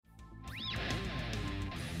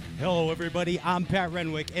Hello, everybody. I'm Pat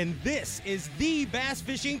Renwick, and this is the Bass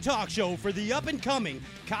Fishing Talk Show for the up-and-coming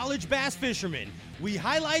college bass fishermen. We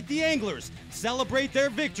highlight the anglers, celebrate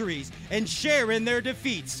their victories, and share in their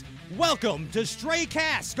defeats. Welcome to Stray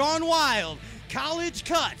Casts Gone Wild, College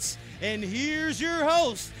Cuts. And here's your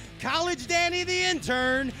host, College Danny the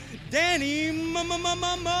intern, Danny Mo.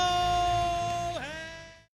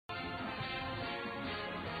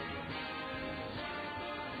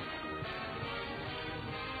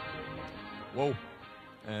 Whoa.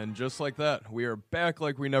 And just like that, we are back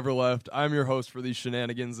like we never left. I'm your host for these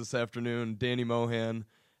shenanigans this afternoon, Danny Mohan.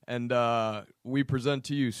 And we present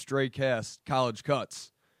to you Stray Cast College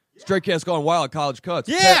Cuts. Yeah. Stray Cast Gone Wild College Cuts.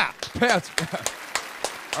 Yeah! Pat,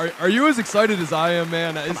 are you as excited as I am,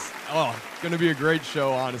 man? It's going to be a great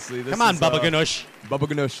show, honestly. Come on, Bubba Ganoush. Bubba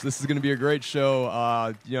Ganoush. This is going to be a great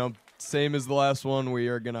show. Same as the last one, we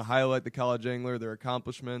are going to highlight the college angler, their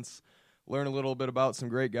accomplishments, learn a little bit about some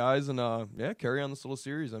great guys, and carry on this little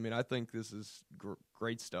series. I mean, I think this is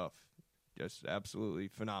great stuff. Just absolutely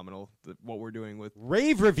phenomenal what we're doing with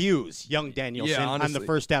rave reviews. Young Danielson on the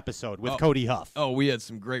first episode with Cody Huff. Oh, we had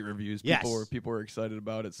some great reviews. Yes. People were excited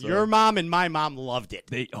about it. So. Your mom and my mom loved it.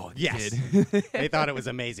 They yes. did. They thought it was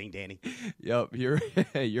amazing, Danny. Yep,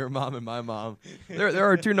 your mom and my mom. There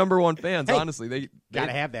are two number one fans. Hey, honestly, they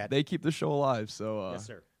gotta have that. They keep the show alive. So yes,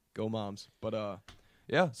 sir. Go moms. But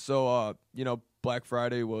yeah. So Black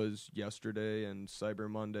Friday was yesterday, and Cyber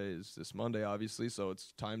Monday is this Monday, obviously. So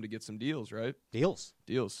it's time to get some deals, right? Deals.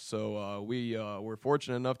 So we were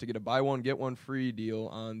fortunate enough to get a buy one get one free deal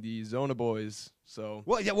on the Zona Boys. So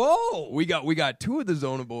whoa! We got two of the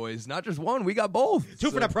Zona Boys, not just one. We got both.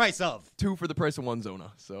 Two for the price of one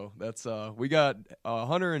Zona. So that's we got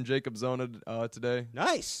Hunter and Jacob Zona today.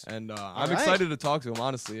 Nice. And I'm excited to talk to them.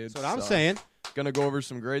 Honestly, that's what I'm saying. Gonna go over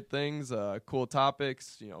some great things, cool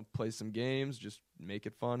topics. Play some games, just make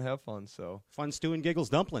it fun, have fun. So fun stew and giggles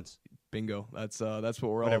dumplings. Bingo. That's what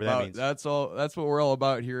we're Whatever all about. That means. That's what we're all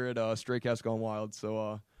about here at Stray Cast Gone Wild.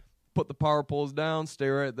 So put the power poles down, stay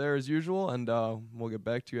right there as usual, and we'll get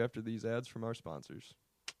back to you after these ads from our sponsors.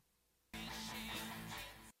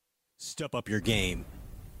 Step up your game.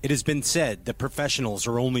 It has been said that professionals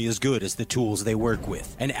are only as good as the tools they work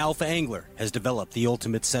with, and Alpha Angler has developed the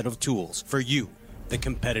ultimate set of tools for you, the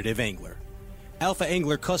competitive angler. Alpha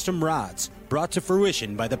Angler custom rods, brought to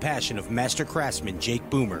fruition by the passion of master craftsman Jake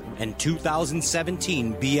Boomer and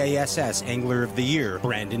 2017 BASS Angler of the Year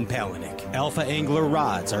Brandon Palaniuk. Alpha Angler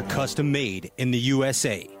rods are custom made in the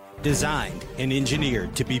USA, designed and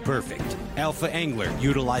engineered to be perfect. Alpha Angler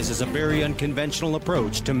utilizes a very unconventional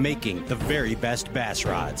approach to making the very best bass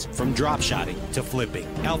rods, from drop shotting to flipping.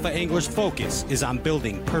 Alpha Angler's focus is on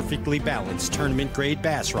building perfectly balanced tournament-grade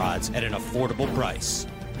bass rods at an affordable price.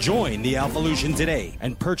 Join the Alphalution today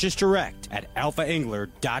and purchase direct at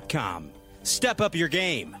alphaangler.com. Step up your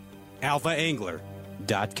game.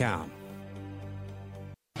 alphaangler.com.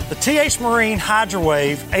 The TH Marine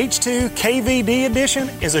HydroWave H2 KVD Edition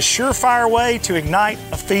is a surefire way to ignite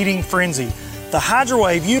a feeding frenzy. The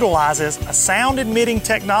HydroWave utilizes a sound-emitting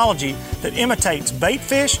technology that imitates bait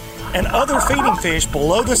fish and other feeding fish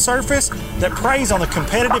below the surface that preys on the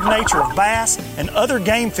competitive nature of bass and other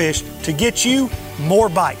game fish to get you more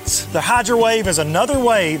bites. The HydroWave is another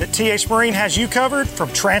way that TH Marine has you covered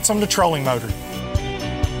from transom to trolling motor.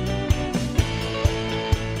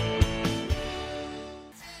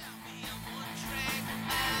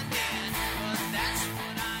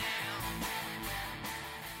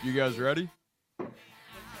 You guys ready?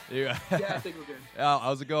 Yeah, I think we're good.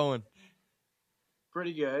 How's it going?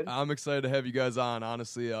 Pretty good. I'm excited to have you guys on.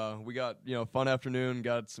 Honestly, we got fun afternoon.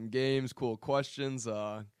 Got some games, cool questions.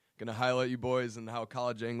 Gonna highlight you boys and how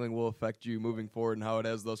college angling will affect you moving forward and how it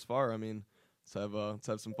has thus far. I mean, let's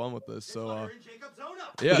have some fun with this. So, Hunter and Jacob Zona.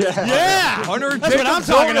 Yeah, Hunter and That's Jacob what I'm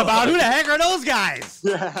Zona. talking about. Who the heck are those guys?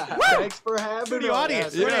 Yeah. Thanks for having Studio us.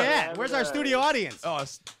 audience. Yeah. Where they at? Where's our studio audience? Oh,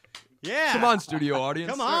 Yeah. come on, studio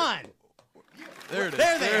audience. Come on. There it is.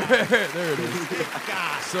 There they are. There it is.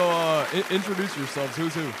 God. So, introduce yourselves.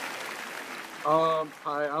 Who's who?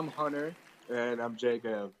 Hi, I'm Hunter, and I'm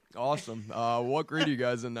Jacob. Awesome. What grade are you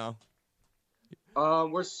guys in now?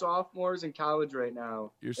 We're sophomores in college right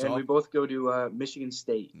now, and we both go to Michigan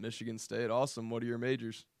State. Michigan State. Awesome. What are your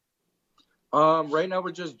majors? Right now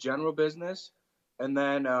we're just general business, and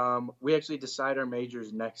then we actually decide our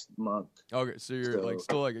majors next month. Okay, so you're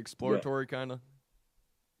still exploratory kind of?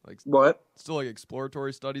 Like What? Still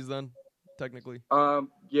exploratory studies then, technically?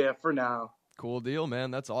 Yeah, for now. Cool deal,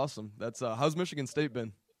 man. That's awesome. That's how's Michigan State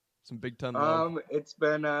been? Some Big Ten love. It's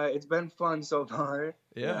been fun so far.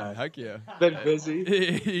 Yeah, heck yeah. Been busy.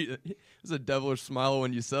 There's a devilish smile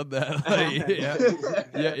when you said that.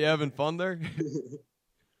 Yeah, you having fun there?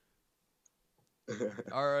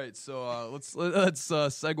 All right, so let's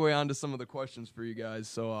segue on to some of the questions for you guys.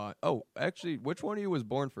 So, actually, which one of you was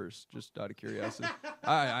born first? Just out of curiosity.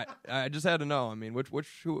 I just had to know. I mean,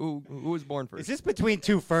 who was born first? Is this between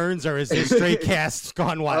two ferns, or is this straight cast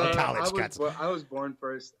gone wild college cuts? I was born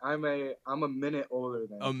first. I'm a minute older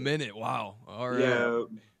than A minute. Wow. All right. Yeah.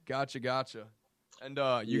 Gotcha. And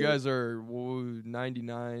you guys are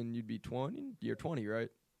 99. You'd be 20. You're 20, right?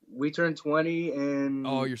 We turned 20 in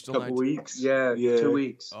you're still a couple 19. weeks. Yeah, 2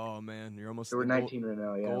 weeks. Oh man, you're almost. So we're 19 right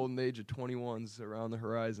now. Yeah. Golden age of 21's around the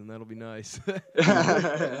horizon. That'll be nice.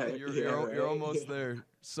 Right. You're almost there.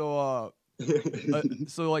 So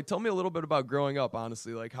like, tell me a little bit about growing up.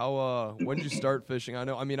 Honestly, like how when did you start fishing?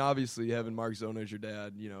 I mean, obviously having Mark Zona as your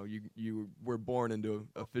dad, you were born into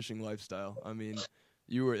a fishing lifestyle. I mean,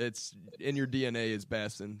 it's in your DNA is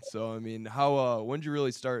bassing. So I mean, how when did you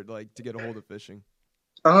really start like to get a hold of fishing?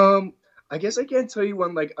 I guess I can't tell you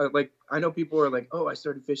when, like I know people are like, oh, I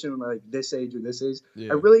started fishing when like this age or this age.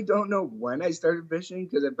 Yeah. I really don't know when I started fishing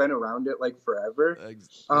because I've been around it like forever.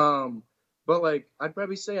 But like I'd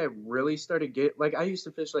probably say I really started I used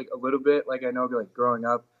to fish like a little bit, like I know like growing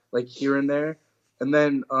up, like here and there, and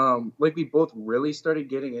then like we both really started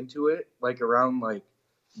getting into it like around like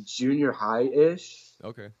junior high ish.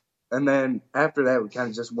 Okay. And then after that, we kind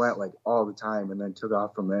of just went like all the time, and then took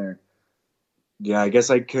off from there. Yeah, I guess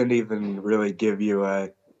I couldn't even really give you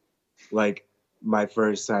my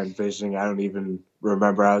first time fishing. I don't even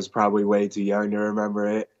remember. I was probably way too young to remember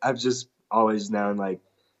it. I've just always known, like,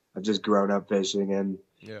 I've just grown up fishing and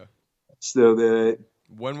still do it.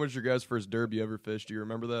 When was your guys' first derby you ever fished? Do you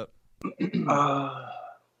remember that?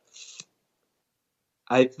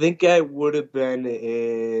 I think I would have been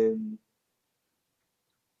in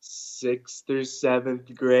 6th or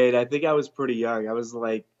 7th grade. I think I was pretty young. I was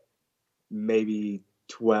like maybe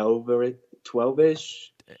 12 or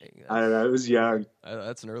 12-ish. I don't know. It was young.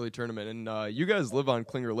 That's an early tournament. And you guys live on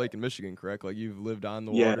Klinger Lake in Michigan, correct? Like, you've lived on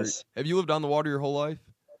the water. Yes. Have you lived on the water your whole life?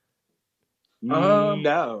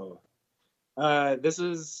 No. This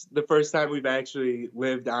is the first time we've actually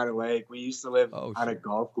lived on a lake. We used to live on a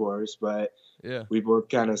golf course, but we both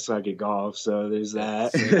kind of suck at golf, so there's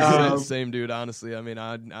that. Same dude, honestly. I mean,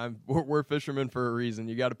 we're fishermen for a reason.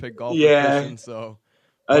 You got to pick golf for fishing, so.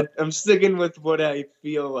 I'm sticking with what I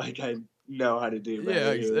feel like I know how to do.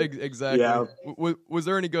 Yeah, exactly. Yeah. Was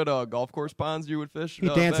there any good golf course ponds you would fish? He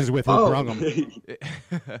dances with who brung him.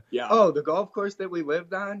 Yeah. Oh, the golf course that we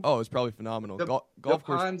lived on? Oh, it's probably phenomenal. Golf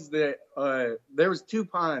course. Ponds that there was 2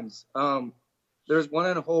 ponds. There was one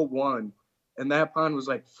on hole 1, and that pond was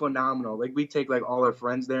like phenomenal. Like we'd take like all our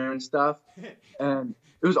friends there and stuff, and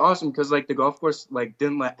it was awesome because like the golf course like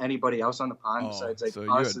didn't let anybody else on the pond besides like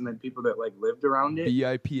us and then people that like lived around it.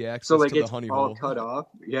 VIP access so like to it's the honey all hole. cut off.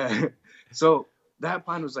 Yeah. So that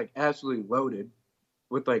pond was like absolutely loaded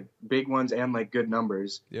with like big ones and like good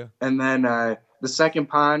numbers. Yeah. And then the second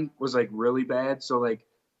pond was like really bad. So like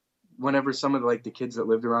whenever some of the kids that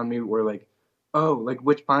lived around me were like, oh, like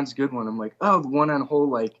which pond's a good one? I'm like, oh, the one on hole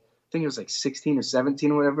like I think it was like 16 or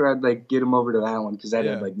 17 or whatever. I'd like get them over to that one because that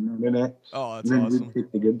had like none in it. Oh, that's and then awesome. we'd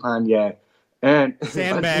pick the good pond, and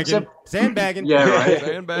sandbagging. Yeah, right.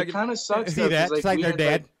 Sandbagging. It kind of sucks. See that? It's like their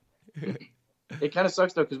dad. It kind of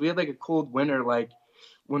sucks though because we had like a cold winter, like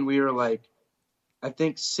when we were like, I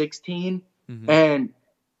think 16, and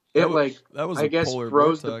it that was I guess polar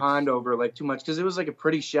froze vortex. the pond over like too much because it was like a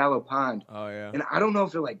pretty shallow pond. Oh yeah. And I don't know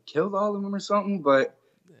if it like killed all of them or something, but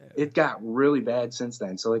it got really bad since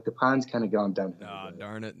then. So like the pond's kind of gone down.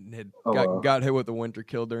 Darn it! Got hit with the winter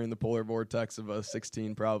kill during the polar vortex of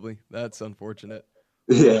 16. Probably that's unfortunate.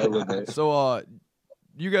 Yeah, a little bit. So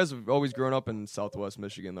you guys have always grown up in Southwest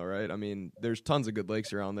Michigan, though, right? I mean, there's tons of good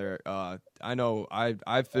lakes around there. I know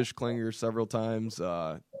I've fished Klinger several times.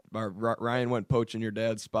 Ryan went poaching your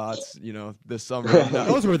dad's spots, this summer.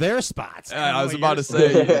 Those were their spots. I was about to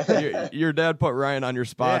say, your dad put Ryan on your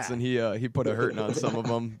spots, and he put a hurting on some of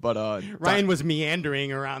them. But Ryan was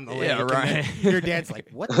meandering around the lake. Yeah, Ryan. Your dad's like,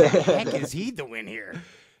 what the heck is he doing here?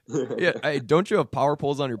 Yeah, hey, don't you have power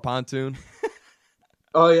poles on your pontoon?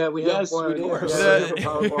 Oh yeah, we have Yes, one. we do. Yeah, we have a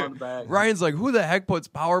power pole on the back. Ryan's like, who the heck puts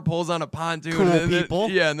power poles on a pontoon? Cool and then, people.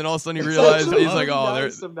 Yeah, and then all of a sudden he realized he's like, oh,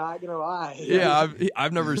 nice, I'm not gonna lie. yeah,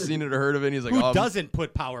 I've never seen it or heard of it. And he's like, Who doesn't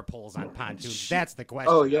put power poles on pontoons? That's the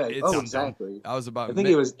question. Oh yeah, It's exactly. I was about. I think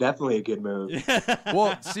it was definitely a good move.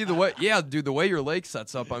 Well, see the way, the way your lake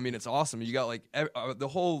sets up. I mean, it's awesome. You got like the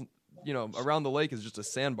whole around the lake is just a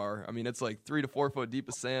sandbar. I mean, it's like 3 to 4 foot deep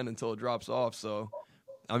of sand until it drops off. So,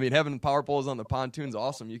 I mean, having power poles on the pontoon's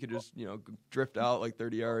awesome. You could just, drift out like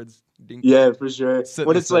 30 yards. Dink, yeah, for sure.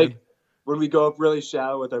 When it's sand. like, when we go up really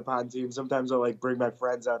shallow with our pontoon, sometimes I'll like bring my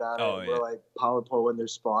friends out on it. And we're like power pole when they're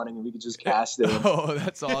spawning, and we could just cast it. Oh,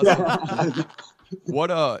 that's awesome.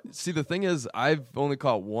 See, the thing is, I've only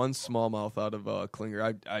caught one smallmouth out of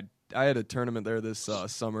Klinger. I had a tournament there this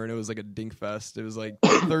summer, and it was like a dink fest. It was like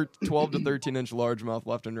 12 to 13-inch largemouth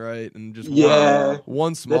left and right, and just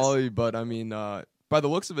one smallie. But I mean, by the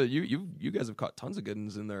looks of it, you guys have caught tons of good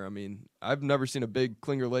ones in there. I mean, I've never seen a big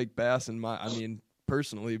Klinger Lake bass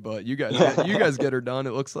personally, but you guys get her done.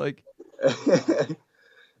 It looks like.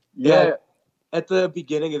 Yeah, at the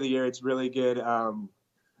beginning of the year, it's really good.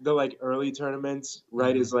 The like early tournaments,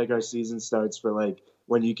 right, as like our season starts for like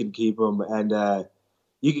when you can keep them, and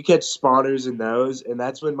you can catch spawners in those, and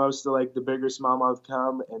that's when most of like the bigger smallmouth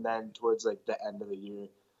come, and then towards like the end of the year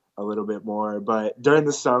a little bit more. But during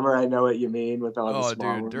the summer, I know what you mean with all the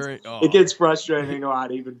small ones. It gets frustrating a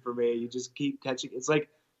lot even for me. You just keep catching. It's like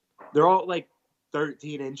they're all like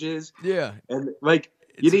 13 inches. Yeah. And like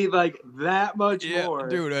you need like that much more.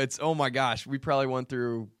 Dude, it's oh my gosh. We probably went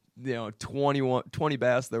through 20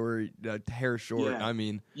 bass that were a hair short. Yeah. I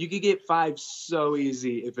mean, you could get 5 so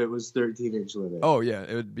easy if it was 13-inch limit. Oh yeah,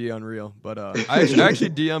 it would be unreal. But I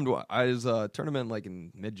actually DM'd. I was tournament like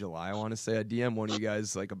in mid-July. I want to say I DM'd one of you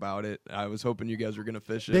guys like about it. I was hoping you guys were gonna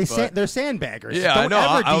fish it. They're sandbaggers. Yeah, Don't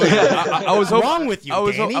I know. I was hoping, wrong with you,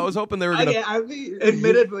 Danny? I was hoping they were gonna. I mean,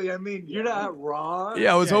 admittedly, you're not wrong.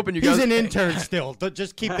 Yeah, I was hoping you guys. He's an intern still.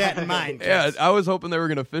 Just keep that in mind. Yeah, I was hoping they were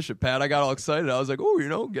gonna fish it, Pat. I got all excited. I was like,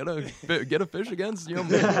 oh, get a fish against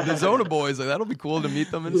the Zona boys. Like that'll be cool to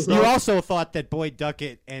meet them and stuff. You also thought that Boyd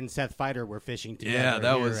Duckett and Seth Fighter were fishing together. Yeah,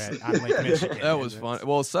 that was on Lake Michigan. That was fun.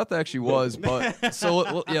 Well, Seth actually was, but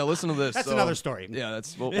so yeah. Listen to this. That's another story. Yeah,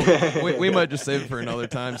 that's we might just save it for another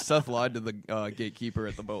time. Seth lied to the gatekeeper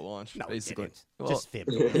at the boat launch. No, basically, just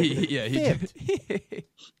fibbed. He fibbed.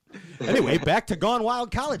 Anyway, back to Gone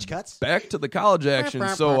Wild college cuts. Back to the college action.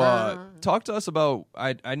 So, talk to us about.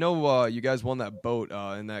 I know you guys won that boat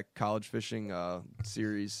in that college fishing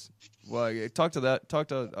series. Well, talk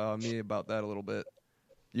to me about that a little bit.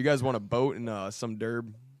 You guys won a boat in some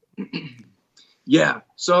derb. Yeah.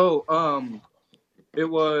 So, it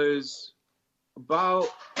was about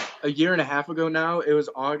a year and a half ago now. It was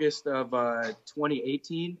August of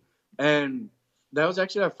 2018, and that was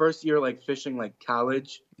actually our first year like fishing like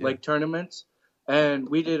college like tournaments, and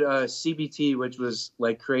we did CBT, which was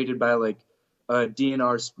like created by like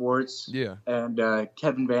DNR Sports and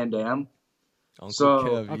Kevin Van Dam.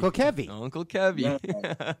 Uncle Kevy.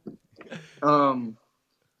 Yeah.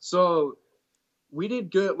 So we did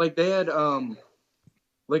good. Like they had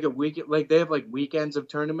like a week, like they have like weekends of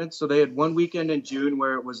tournaments. So they had one weekend in June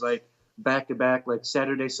where it was like back to back, like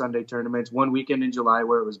Saturday, Sunday tournaments. One weekend in July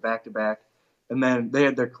where it was back to back, and then they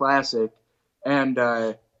had their classic, and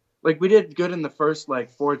like we did good in the first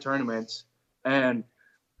like 4 tournaments, and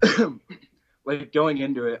like going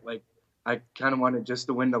into it, like I kind of wanted just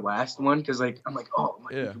to win the last one because like I'm like, oh,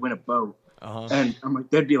 I could win a boat, and I'm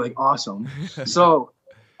like that'd be like awesome. So,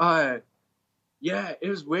 yeah, it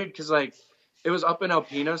was weird because like it was up in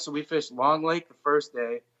Alpena, so we fished Long Lake the first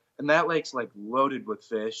day, and that lake's like loaded with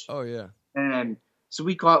fish. Oh yeah, and so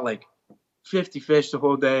we caught like 50 fish the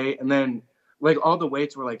whole day, and then like all the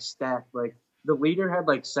weights were like stacked. Like the leader had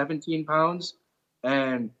like 17 pounds,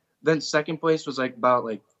 and then second place was like about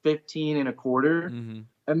like 15 and a quarter. Mm-hmm.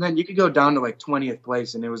 And then you could go down to like 20th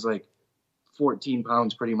place, and it was like 14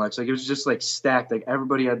 pounds pretty much. Like it was just like stacked. Like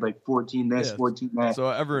everybody had like 14 this, 14 that. So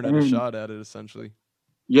everyone had a shot at it essentially.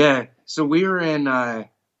 Yeah. So we were in,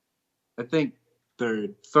 I think,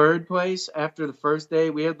 third place after the first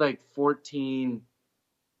day. We had like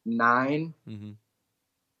 14.9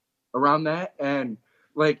 around that, and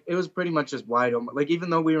like it was pretty much just wide open. Like even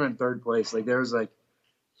though we were in third place, like there was like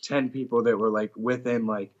 10 people that were like within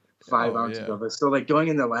like 5 ounces of us. So like going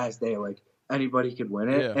in the last day, like anybody could win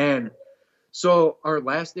it. And so our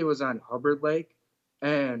last day was on Hubbard Lake,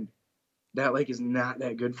 and that lake is not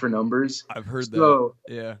that good for numbers. I've heard that.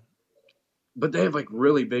 Yeah. But they have like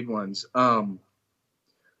really big ones.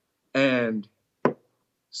 And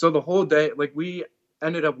so the whole day, like we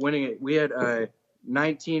ended up winning it. We had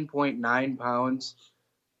 19.9 pounds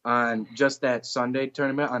on just that Sunday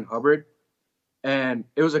tournament on Hubbard. And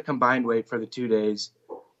it was a combined weight for the 2 days.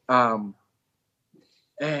 And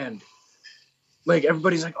like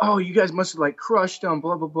everybody's like, oh, you guys must have like crushed them,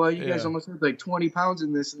 blah, blah, blah. You guys almost had like 20 pounds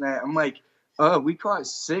in this and that. I'm like, we caught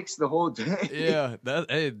 6 the whole day. Yeah,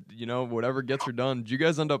 hey, whatever gets her done. Did you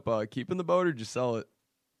guys end up keeping the boat or did you sell it?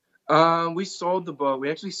 We sold the boat. We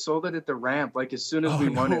actually sold it at the ramp. Like as soon as we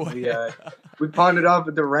won it, way. we pawned it off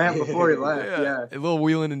at the ramp before we left. Yeah. A little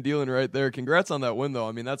wheeling and dealing right there. Congrats on that win, though.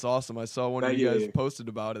 I mean, that's awesome. I saw one of you guys posted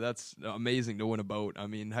about it. That's amazing to win a boat. I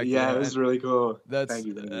mean, heck yeah, it was really cool. Thank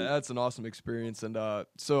you. That's an awesome experience. And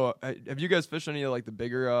so, have you guys fished any of like the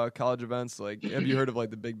bigger college events? Like, have you heard of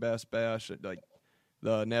like the Big Bass Bash, like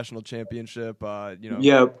the national championship?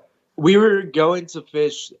 Yeah, we were going to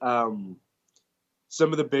fish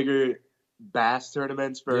some of the bigger bass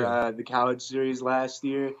tournaments for the college series last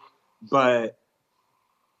year, but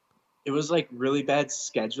it was like really bad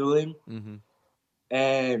scheduling. Mm-hmm.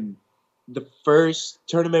 And the first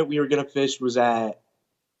tournament we were going to fish was at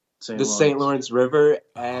St. Lawrence River,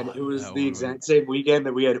 and it was the exact same weekend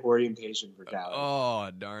that we had orientation for college. Oh,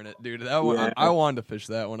 darn it, dude. That one, I wanted to fish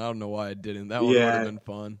that one. I don't know why I didn't. That one would have been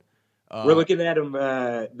fun. We're looking at them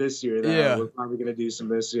this year, though. Yeah. We're probably going to do some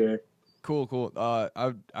this year. Cool.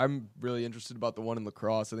 I'm really interested about the one in La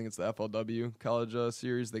Crosse. I think it's the FLW college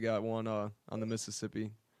series. They got one on the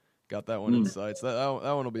Mississippi. Got that one in sights. That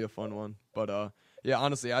one will be a fun one. But yeah,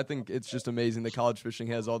 honestly, I think it's just amazing that college fishing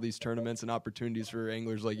has all these tournaments and opportunities for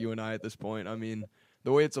anglers like you and I at this point. I mean,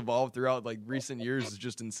 the way it's evolved throughout like recent years is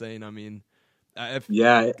just insane. I mean,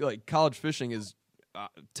 like college fishing is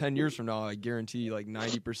 10 years from now, I guarantee like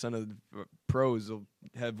 90% of pros will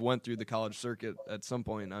have went through the college circuit at some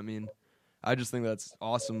point. I mean, I just think that's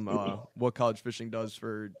awesome what college fishing does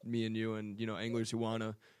for me and you and, anglers who want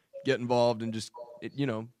to get involved and just,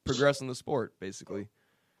 progress in the sport, basically.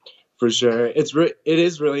 For sure. It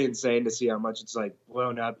is really insane to see how much it's, like,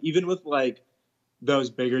 blown up. Even with, like, those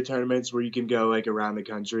bigger tournaments where you can go, like, around the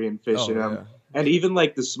country and fish in them. And even,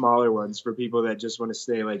 like, the smaller ones for people that just want to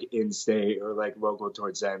stay, like, in-state or, like, local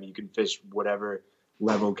towards them. You can fish whatever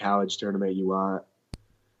level college tournament you want.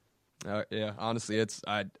 Yeah, honestly,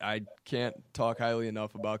 I can't talk highly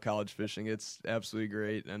enough about college fishing. It's absolutely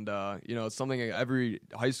great, and it's something every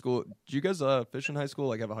high school. Do you guys fish in high school?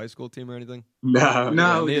 Like have a high school team or anything?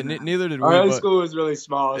 No. Neither did we. Our high school was really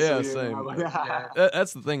small. Yeah, so same.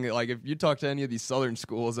 That's the thing. Like if you talk to any of these southern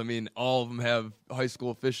schools, I mean, all of them have high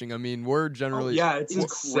school fishing. I mean, we're generally it's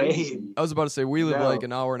insane. I was about to say we live like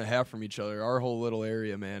an hour and a half from each other. Our whole little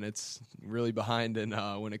area, man, it's really behind in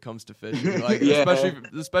when it comes to fishing. Like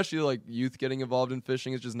especially like youth getting involved in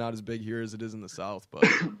fishing is just not as big here as it is in the South, but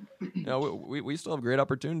we still have great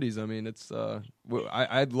opportunities. I mean, it's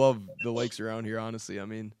I'd love the lakes around here, honestly. I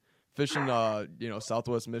mean, fishing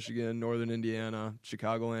Southwest Michigan, Northern Indiana,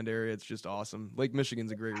 Chicagoland area, it's just awesome. Lake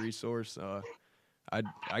Michigan's a great resource.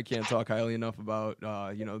 I can't talk highly enough about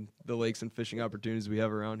the lakes and fishing opportunities we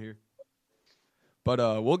have around here. But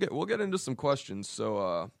we'll get into some questions.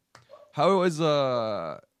 So how is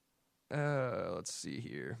let's see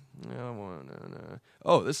here.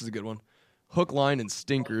 Oh, this is a good one. Hook, line, and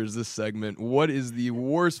stinkers, this segment. What is the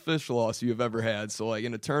worst fish loss you have ever had? So, like,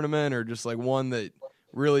 in a tournament or just, like, one that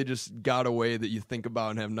really just got away that you think about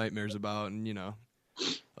and have nightmares about? And,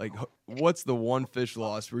 like, what's the one fish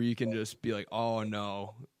loss where you can just be like, oh,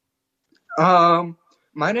 no?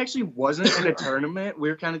 Mine actually wasn't in a tournament. We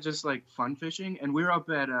were kind of just, like, fun fishing. And we were up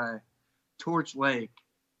at Torch Lake.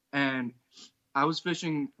 And I was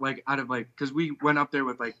fishing, like, out of, like, because we went up there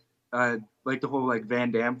with, like the whole, like,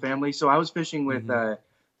 Van Dam family. So I was fishing with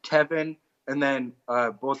Kevin and then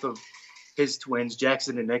both of his twins,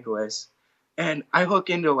 Jackson and Nicholas. And I hook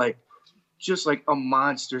into, like, just, like, a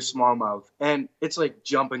monster smallmouth. And it's, like,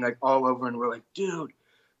 jumping, like, all over. And we're like, dude.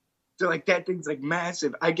 So, like, that thing's, like,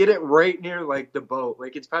 massive. I get it right near, like, the boat.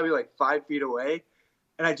 Like, it's probably, like, 5 feet away.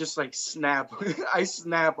 And I just, like, snap. I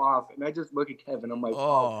snap off. And I just look at Kevin. I'm like,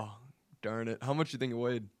 oh. Darn it. How much do you think it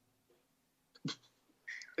weighed?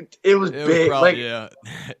 It was big. Probably,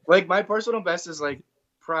 like my personal best is like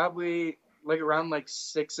probably like around like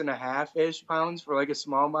 6.5-ish pounds for like a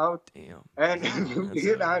smallmouth. Damn. And to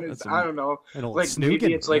be honest, I don't know. Like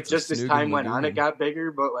maybe it's like just as time went on, it got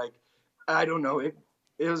bigger, but like I don't know. It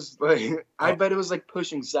was like I bet it was like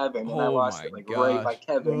pushing 7, and I lost it like right by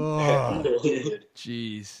Kevin. Oh.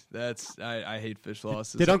 Jeez, I hate fish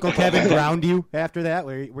losses. Did Uncle Kevin ground you after that?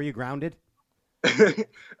 Were you grounded?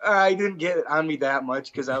 I didn't get it on me that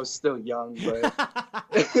much because I was still young, but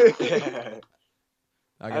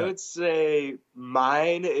I would say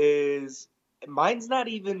mine's not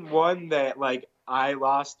even one that like I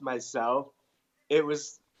lost myself. It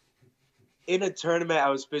was in a tournament I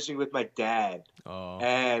was fishing with my dad. Oh.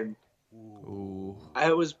 And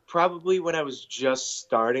I was probably when I was just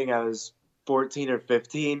starting, I was 14 or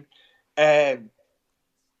 15, and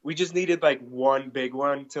we just needed like one big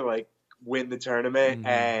one to like win the tournament.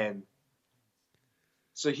 And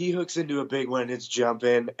so he hooks into a big one, it's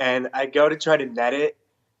jumping, and I go to try to net it,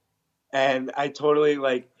 and I totally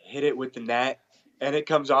like hit it with the net, and it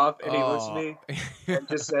comes off, and he looks at me and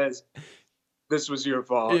just says, "This was your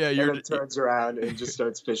fault." Yeah, and then turns around and just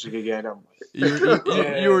starts fishing again. I'm like,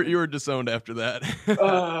 you were disowned after that.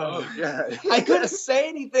 Oh God! I couldn't say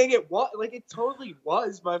anything. It totally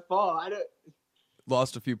was my fault.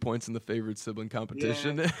 Lost a few points in the favorite sibling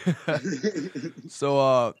competition. Yeah. So,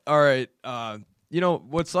 all right.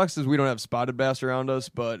 What sucks is we don't have spotted bass around us,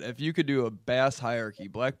 but if you could do a bass hierarchy,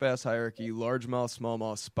 black bass hierarchy, largemouth,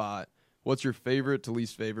 smallmouth, spot, what's your favorite to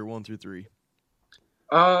least favorite, 1 through 3?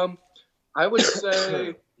 I would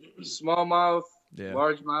say smallmouth,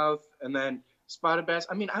 largemouth, and then spotted bass.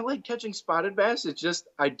 I mean, I like catching spotted bass. It's just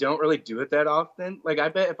I don't really do it that often. Like, I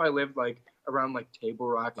bet if I lived like around like Table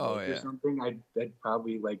Rock or something, it'd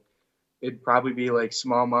probably be like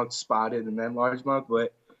smallmouth, spotted, and then largemouth.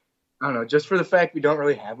 But I don't know. Just for the fact we don't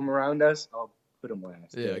really have them around us, I'll put them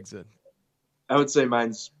last. Yeah, exactly. I would say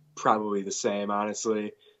mine's probably the same,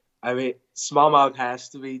 honestly. I mean, smallmouth has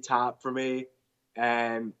to be top for me,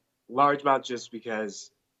 and largemouth just because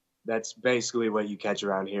that's basically what you catch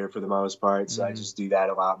around here for the most part. So I just do that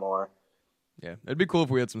a lot more. Yeah, it'd be cool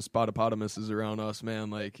if we had some spotopotamuses around us,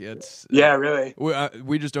 man. Like, it's... Yeah, really.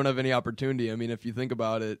 We just don't have any opportunity. I mean, if you think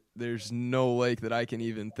about it, there's no lake that I can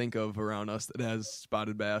even think of around us that has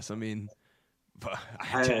spotted bass. I mean,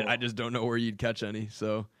 I just don't know where you'd catch any,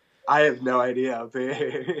 so... I have no idea up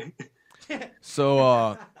here.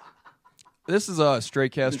 So, this is a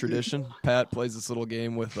Straight Cast tradition. Pat plays this little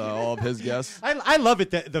game with all of his guests. I love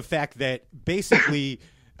it, the fact that basically...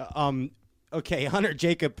 Okay, Hunter,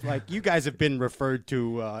 Jacob, like you guys have been referred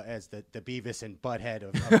to as the Beavis and Butthead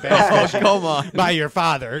of bass fishing come on. by your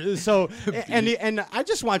father. So, and I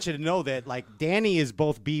just want you to know that like Danny is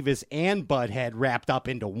both Beavis and Butthead wrapped up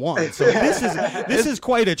into one. So this is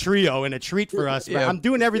quite a trio and a treat for us. But I'm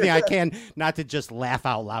doing everything I can not to just laugh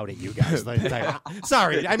out loud at you guys.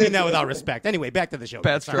 Sorry, I mean that without respect. Anyway, back to the show.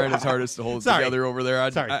 Pat's trying his hardest to hold it together over there.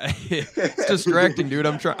 It's distracting, dude.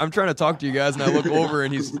 I'm trying to talk to you guys, and I look over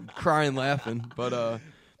and he's crying, laughing. But all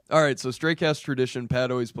right, so Straight Cast tradition. Pat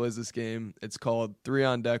always plays this game. It's called 3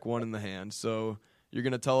 on deck, 1 in the hand. So you're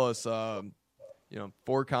gonna tell us, 4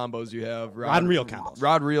 combos you have. Rod and reel combos.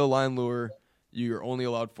 Rod, reel, line, lure. You're only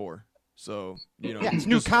allowed 4. So it's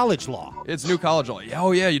new college law. It's new college law.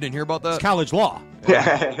 Oh yeah, you didn't hear about that? It's college law.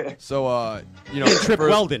 Yeah. So Trip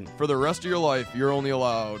Weldon. For the rest of your life, you're only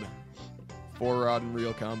allowed 4 rod and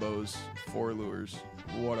reel combos, 4 lures.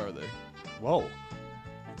 What are they? Whoa.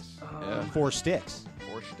 Yeah. 4 sticks.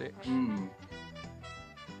 4 sticks.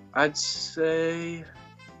 I'd say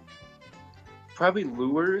probably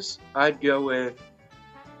lures. I'd go with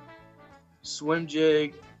swim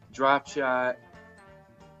jig, drop shot,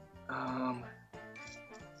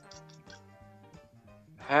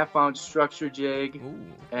 half-ounce structure jig,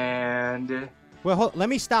 and... Well, let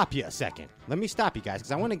me stop you a second. Let me stop you guys,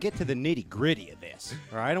 because I want to get to the nitty-gritty of this.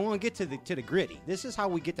 All right? I don't want to get to the gritty. This is how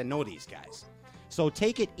we get to know these guys. So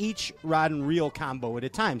take it each rod and reel combo at a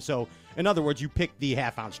time. So, in other words, you pick the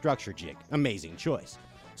half-ounce structure jig. Amazing choice.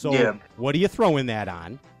 So, what are you throwing that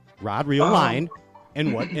on? Rod, reel, line,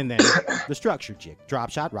 and then the structure jig. Drop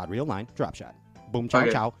shot, rod, reel, line, drop shot. Boom, chow,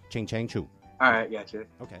 chow, ching, chang, choo. All right, gotcha.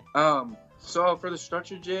 Okay. So for the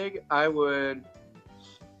structure jig, I'd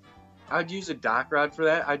use a dock rod for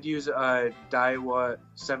that. I'd use a Daiwa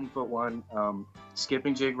 7'1"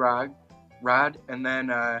 skipping jig rod, and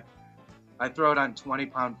then I throw it on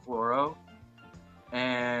 20-pound fluoro,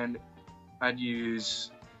 and I'd use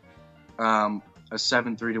a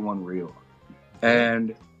 7-3-1 reel.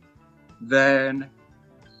 And then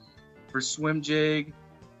for swim jig,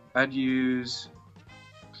 I'd use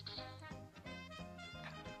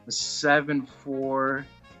a 7-4.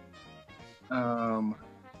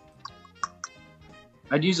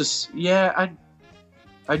 I'd use a 7-4.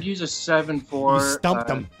 You stumped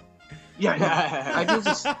them. Yeah,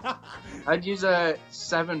 I'd use a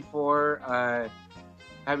 7-4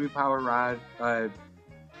 heavy power rod,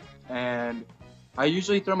 and I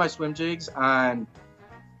usually throw my swim jigs on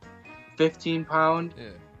 15-pound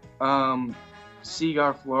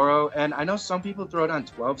Seaguar fluoro, and I know some people throw it on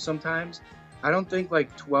 12 sometimes. I don't think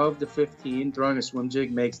like 12 to 15 throwing a swim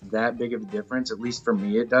jig makes that big of a difference. At least for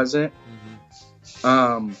me, it doesn't.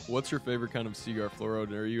 What's your favorite kind of Seaguar fluoro?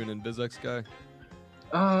 Are you an Invisex guy?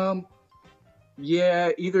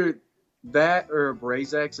 Yeah, either that or a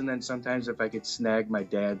Brazex, and then sometimes if I could snag my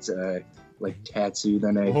dad's like Tatsu,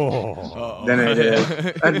 then I'd run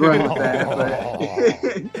with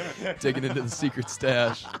that. Taking it to the secret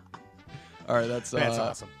stash. All right, that's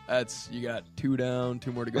awesome. You got 2 down,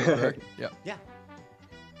 2 more to go, correct? Yep. Yeah.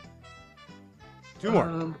 2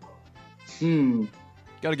 more.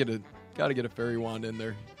 Got to get a Gotta get a fairy wand in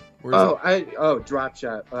there. Drop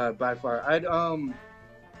shot by far.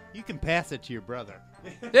 You can pass it to your brother.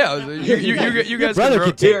 Yeah, you guys brother can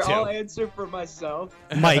could take Here, two. I'll answer for myself.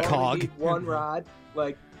 Mike I only Hogg. need one rod.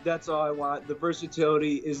 Like, that's all I want. The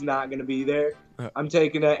versatility is not going to be there. Yeah. I'm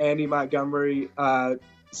taking an Andy Montgomery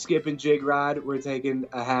skip and jig rod. We're taking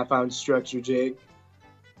a half-ounce structure jig.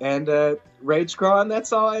 And rage crawl, and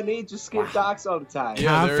that's all I need. Just skip docks all the time.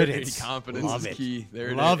 Yeah, Confidence. Love is it. key.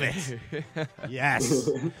 There Love it is. Yes.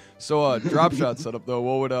 So, drop shot setup though.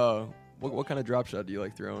 What kind of drop shot do you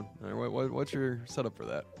like throwing? What's your setup for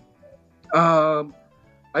that?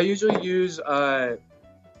 I usually use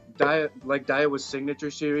Daiwa's signature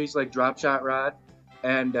series, like drop shot rod,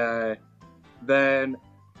 and then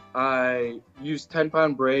I use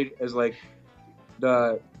 10-pound braid as like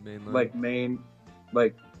the main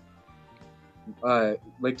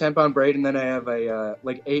 10-pound braid, and then I have a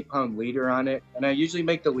 8-pound leader on it, and I usually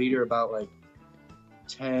make the leader about like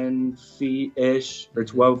 10 feet ish or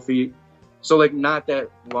 12 feet, so like not that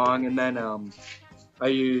long, and then I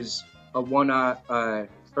use a 1/0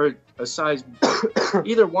 or a size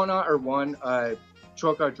either 1/0 or 1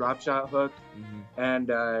 Trokar drop shot hook,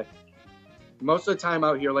 and most of the time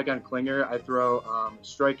out here, like on Klinger, I throw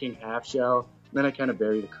striking half shell. Then I kind of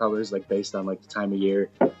vary the colors, like based on like the time of year,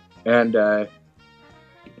 and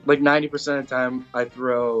like 90% of the time I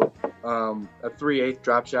throw a 3/8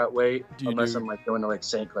 drop shot weight, unless I'm like going to like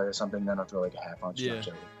St. Clair or something. Then I'll throw like a half-ounce drop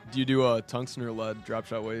shot weight. Do you do a tungsten or lead drop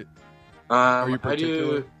shot weight? Are you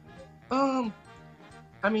particular?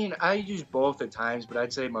 I mean, I use both at times, but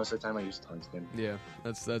I'd say most of the time I use tungsten. Yeah,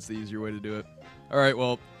 that's the easier way to do it. All right,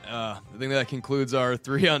 well, I think that concludes our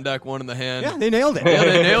 3 on deck, 1 in the hand. Yeah, they nailed it. Yeah,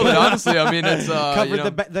 they nailed it. Honestly, I mean, it's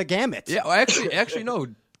covered the gamut. Yeah, well, actually, no.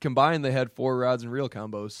 Combined, they had 4 rods and reel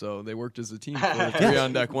combos, so they worked as a team for 3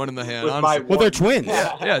 on deck, 1 in the hand. Honestly, well, they're twins.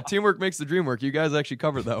 Yeah, teamwork makes the dream work. You guys actually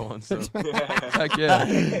covered that one. So. Heck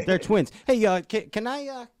yeah, they're twins. Hey, can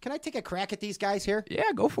I take a crack at these guys here?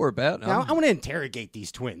 Yeah, go for it, Pat. Now, I want to interrogate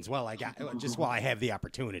these twins while I have the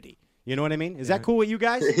opportunity. You know what I mean? Is that cool with you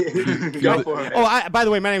guys? Go for it. Oh, by the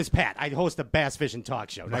way, my name is Pat. I host the Bass Fishing Talk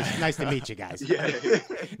Show. Nice to meet you guys.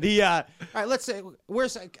 Yeah. All right, let's say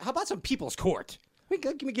how about some People's Court?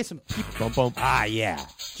 Give me some people. Bump, bump. Ah, yeah. Did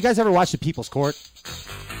you guys ever watch the People's Court?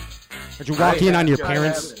 Did you walk in on your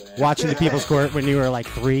parents watching the People's Court when you were like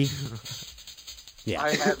 3? Yeah.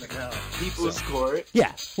 I haven't. People's Court? Yeah.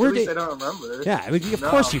 At least I don't remember. Yeah, of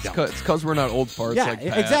course you don't. It's because we're not old farts Yeah, like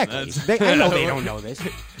Pat. exactly. I know they don't know this.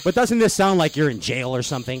 But doesn't this sound like you're in jail or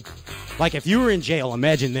something? Like if you were in jail,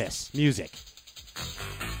 imagine this. Music.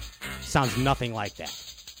 Sounds nothing like that.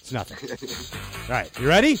 It's nothing. All right, you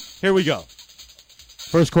ready? Here we go.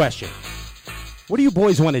 First question. What do you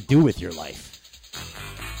boys want to do with your life?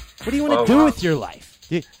 What do you want to do with your life?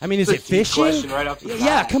 I mean, is it fishing? Right off the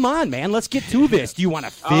Yeah, come on, man. Let's get to this. Do you want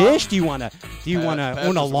to fish? Do you want to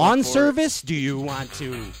own a lawn service? Do you want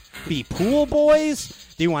to be pool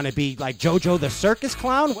boys? Do you want to be like JoJo the circus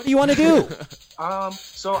clown? What do you want to do?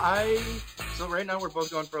 So right now we're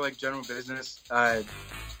both going for like general business.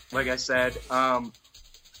 Like I said, I'm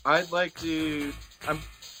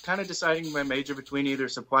kind of deciding my major between either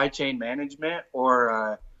supply chain management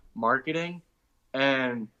or marketing.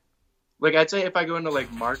 And like I'd say if I go into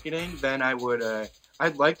like marketing, then I'd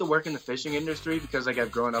like to work in the fishing industry because like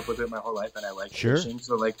I've grown up with it my whole life and I like fishing.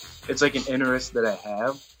 So like it's like an interest that I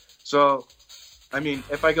have. So I mean,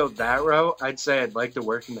 if I go that route, I'd say I'd like to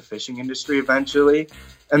work in the fishing industry eventually.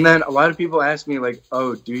 And then a lot of people ask me like,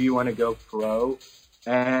 "Oh, do you want to go pro?"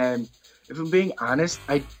 And if I'm being honest,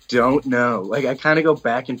 I don't know. Like, I kind of go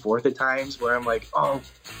back and forth at times where I'm like, oh,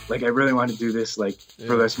 like, I really want to do this, like, for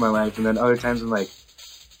the rest of my life. And then other times I'm like,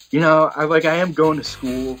 I am going to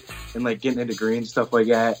school and, like, getting a degree and stuff like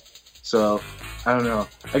that. So, I don't know.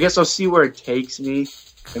 I guess I'll see where it takes me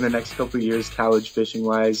in the next couple of years, college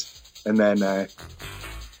fishing-wise. And then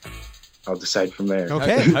I'll decide from there.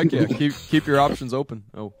 Okay. Heck yeah. Keep your options open.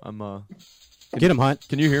 Oh, Get him, Hunt.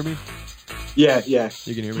 Can you hear me? Yeah.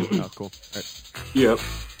 You can hear me? Oh, cool. All right. Yep.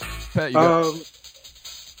 Pat, you go.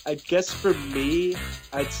 I guess for me,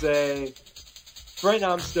 I'd say right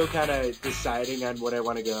now I'm still kind of deciding on what I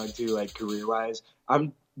want to go into, like, career-wise.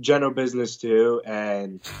 I'm general business, too,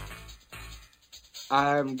 and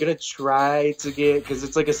I'm going to try to get, because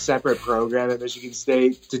it's like a separate program at Michigan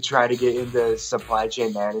State, to try to get into supply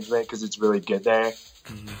chain management because it's really good there.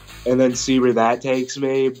 Mm-hmm. And then see where that takes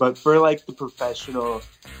me. But for, like, the professional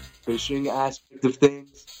fishing aspect of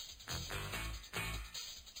things,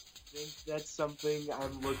 I think that's something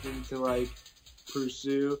I'm looking to, like,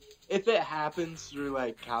 pursue. If it happens through,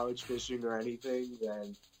 like, college fishing or anything,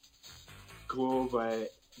 then cool.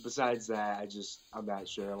 But besides that, I'm not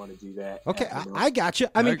sure I want to do that. Okay, I got you.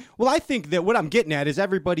 I mean, well, I think that what I'm getting at is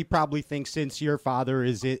everybody probably thinks since your father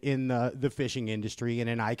is in the fishing industry and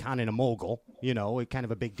an icon and a mogul, kind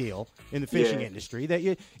of a big deal in the fishing industry,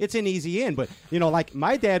 that it's an easy in. But, like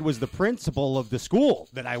my dad was the principal of the school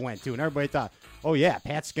that I went to, and everybody thought, oh, yeah,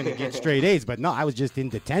 Pat's going to get straight A's. But no, I was just in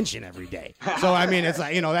detention every day. So, I mean, it's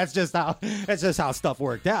like, that's just how stuff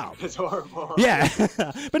worked out. It's horrible. Yeah.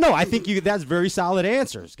 But no, I think that's very solid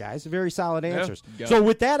answers, guys. Very solid answers. Yeah. So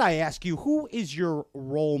with that, I ask you, who is your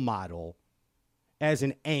role model as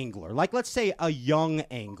an angler? Like, let's say a young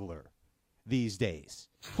angler these days.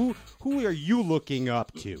 Who are you looking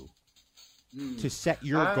up to set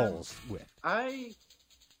your goals with? I'd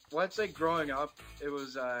say growing up, it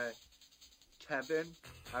was Kevin,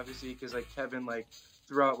 obviously, because like Kevin, like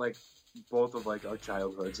throughout like both of like our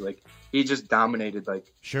childhoods, like he just dominated like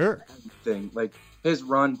everything. Like his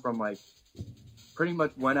run from like pretty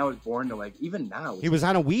much when I was born to like even now. He was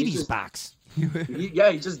on a Wheaties box. He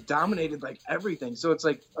just dominated like everything. So it's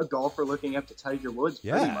like a golfer looking up to Tiger Woods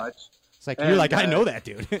pretty much. It's like you're like, I know that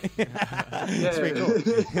dude. It's pretty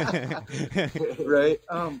cool. Right.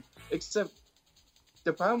 Except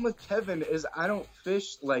the problem with Kevin is I don't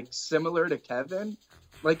fish like similar to Kevin.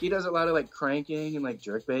 Like he does a lot of like cranking and like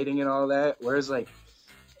jerk baiting and all that. Whereas like,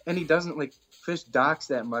 and he doesn't like fish docks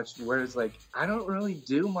that much. Whereas like, I don't really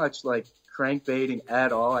do much like crank baiting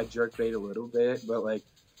at all. I jerk bait a little bit, but like.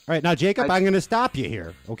 All right, now Jacob, I'm going to stop you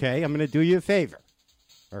here. Okay, I'm going to do you a favor.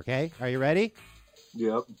 Okay, are you ready?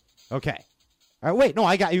 Yep. Okay. All right, wait, no,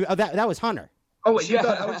 I got you. That was Hunter. Oh wait, you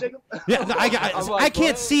thought I was Jacob? Yeah, no, I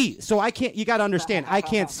can't see, so I can't. You got to understand, I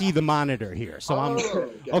can't see the monitor here, so I'm.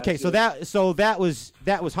 Okay, so that was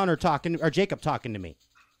Hunter talking or Jacob talking to me.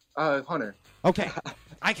 Hunter. Okay.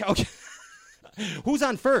 Okay. Who's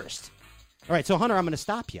on first? All right, so Hunter, I'm going to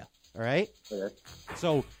stop you. All right. Okay.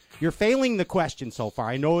 So you're failing the question so far.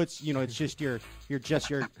 I know it's just your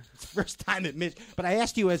first time at Mitch, but I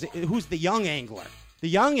asked you who's the young angler. The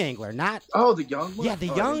young angler, not the young one. Yeah, the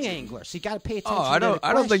young angler. So you got to pay attention.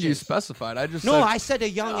 I don't think you specified. I said a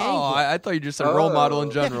young angler. I thought you just said role model in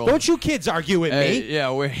general. Yeah, don't you kids argue with me? Yeah,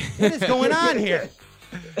 wait. What is going on here?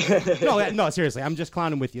 No, seriously, I'm just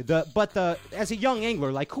clowning with you. As a young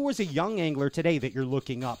angler, like who is a young angler today that you're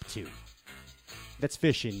looking up to? That's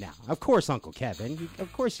fishing now. Of course, Uncle Kevin.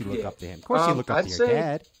 Of course, you look up to him. Of course, you look up to your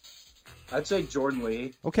dad. I'd say Jordan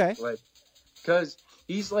Lee. Okay. Because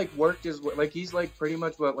he's like worked his like he's like pretty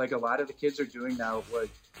much what like a lot of the kids are doing now,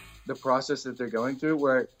 like the process that they're going through,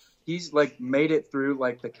 where he's like made it through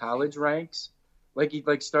like the college ranks. Like he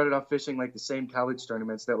like started off fishing like the same college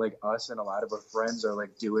tournaments that like us and a lot of our friends are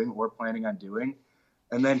like doing or planning on doing,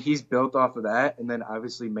 and then he's built off of that, and then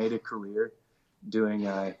obviously made a career doing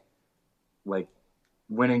like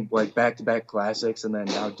winning like back-to-back classics, and then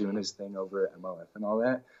now doing his thing over at MLF and all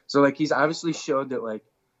that. So like he's obviously showed that like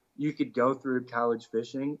you could go through college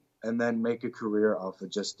fishing and then make a career off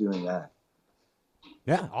of just doing that.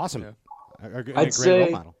 Yeah, awesome. Yeah.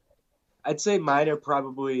 I'd say mine are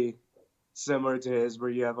probably similar to his, where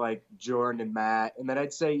you have like Jordan and Matt, and then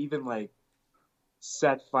I'd say even like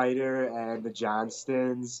Seth Fighter and the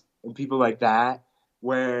Johnstons and people like that,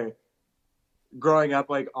 where growing up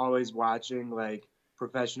like always watching like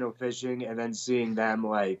professional fishing and then seeing them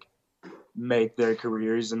like make their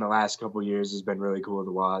careers in the last couple of years has been really cool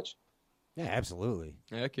to watch. Yeah, absolutely.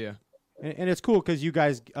 Heck yeah. And it's cool because you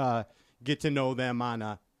guys get to know them on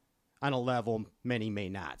a level many may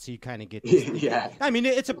not. So you kind of get this, yeah. I mean,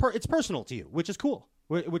 it's personal to you, which is cool.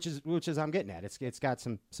 Which is I'm getting at. It's got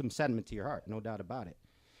some sentiment to your heart, no doubt about it.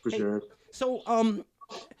 For sure. So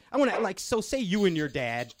I want to say you and your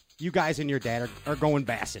dad, you guys and your dad are going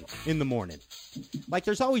bassing in the morning. Like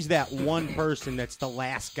there's always that one person that's the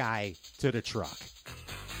last guy to the truck.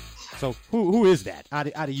 So who is that out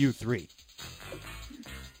of you three?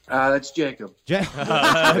 That's Jacob.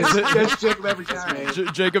 That's Jacob every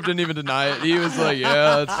time. Jacob didn't even deny it. He was like,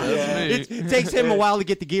 "Yeah, that's me." It takes him a while to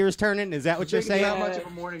get the gears turning. Is that what you're saying? I'm not much of a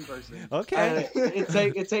morning person. Okay.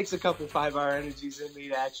 It takes a couple 5-hour energies in me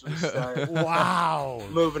to actually start. Wow.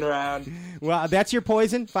 Moving around. Well, that's your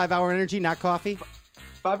poison. 5-hour energy, not coffee.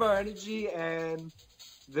 5-hour energy and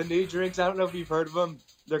the new drinks. I don't know if you've heard of them.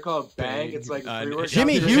 They're called Bang. It's like a pre-workout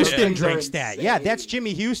Jimmy drink. Houston drinks that. Yeah, that's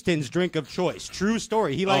Jimmy Houston's drink of choice. True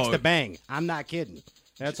story. He likes to bang. I'm not kidding.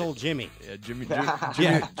 That's old Jimmy.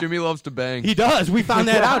 Yeah, Jimmy loves to bang. He does. We found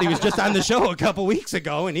that out. He was just on the show a couple weeks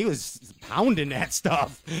ago, and he was pounding that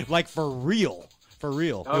stuff like for real. For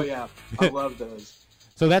real. Oh yeah, I love those.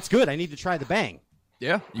 So that's good. I need to try the Bang.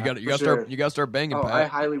 Yeah, you got to start banging, Oh, Pat. I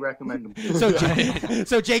highly recommend them.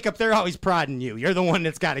 So Jacob, they're always prodding you. You're the one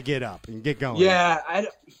that's got to get up and get going. Yeah,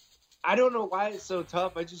 I don't know why it's so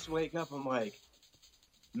tough. I just wake up, I'm like,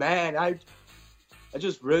 man, I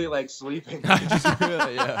just really like sleeping.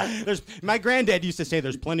 Yeah. My granddad used to say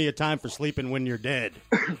there's plenty of time for sleeping when you're dead.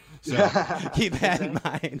 So keep that in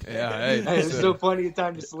mind. Yeah, hey, there's still plenty of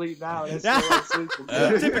time to sleep now. That's still like sleeping.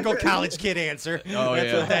 Typical college kid answer. Oh,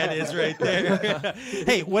 That's what that is right there.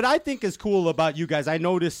 Hey, what I think is cool about you guys, I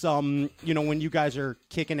notice, when you guys are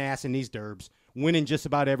kicking ass in these derbs, winning just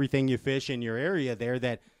about everything you fish in your area there,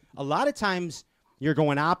 that a lot of times you're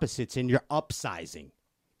going opposites and you're upsizing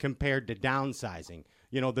compared to downsizing.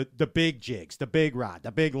 The big jigs, the big rod,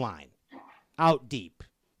 the big line, out deep.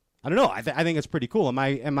 I don't know. I think it's pretty cool. Am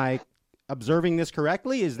I observing this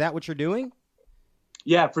correctly? Is that what you're doing?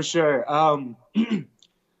 Yeah, for sure.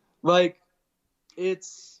 Like,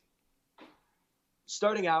 it's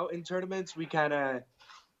starting out in tournaments, we kind of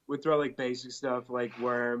would throw like basic stuff like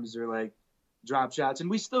worms or like drop shots, and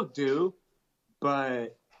we still do,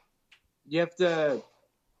 but you have to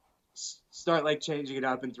start like changing it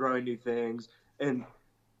up and throwing new things. And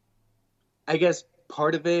I guess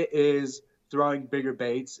part of it is throwing bigger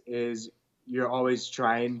baits is you're always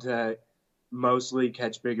trying to mostly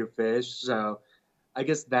catch bigger fish. So I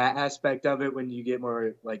guess that aspect of it, when you get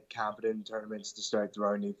more like confident in tournaments, to start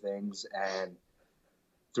throwing new things and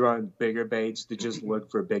throwing bigger baits to just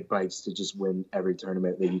look for big bites to just win every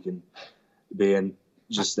tournament that you can be in.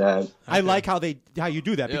 Just I like how you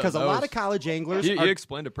do that, because a lot of college anglers. He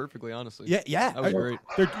explained it perfectly, honestly. Yeah, that was great.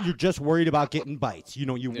 You're just worried about getting bites. You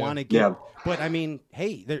want to get. Yeah. But I mean,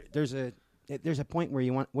 hey, there's a point where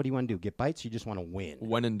what do you want to do? Get bites? You just want to win.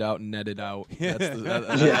 When in doubt, net it out. That's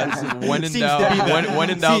when in doubt. When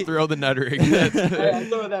in doubt, throw the Ned rig. I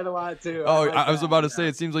throw that a lot too. Oh, I was about to say,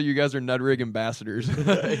 it seems like you guys are Ned rig ambassadors. All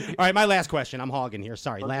right, my last question. I'm hogging here.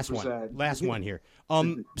 Sorry, 100%. last one here.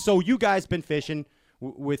 So you guys been fishing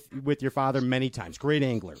with your father many times. Great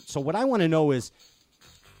angler. So what I want to know is,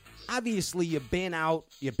 obviously you've been out,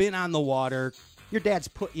 you've been on the water. Your dad's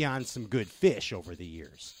put you on some good fish over the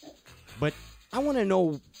years. But I want to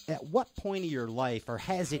know, at what point of your life, or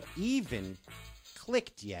has it even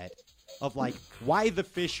clicked yet, of like why the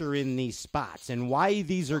fish are in these spots and why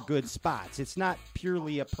these are good spots? It's not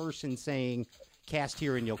purely a person saying, cast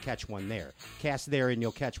here and you'll catch one there. Cast there and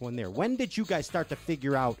you'll catch one there. When did you guys start to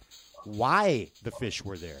figure out why the fish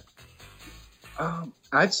were there?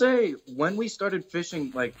 I'd say when we started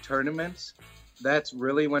fishing like tournaments, that's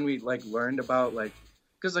really when we like learned about like,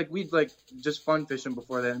 because like we'd like just fun fishing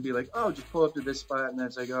before that and be like, oh, just pull up to this spot, and then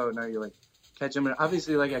it's like, oh, now you're like catch them. And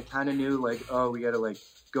obviously like I kind of knew like, oh, we gotta like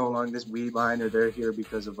go along this weed line, or they're here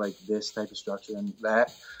because of like this type of structure and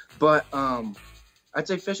that. But I'd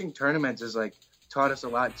say fishing tournaments is like taught us a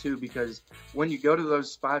lot too, because when you go to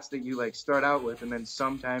those spots that you like start out with and then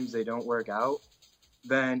sometimes they don't work out,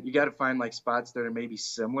 then you got to find like spots that are maybe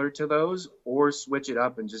similar to those, or switch it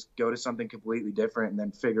up and just go to something completely different and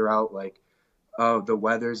then figure out like, oh, the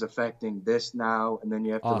weather's affecting this now, and then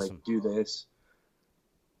you have to like do this.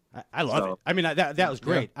 I love it. I mean, that was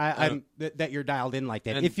great. Yeah. That you're dialed in like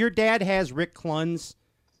that. And if your dad has Rick Klun's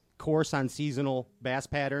course on seasonal bass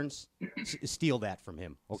patterns, steal that from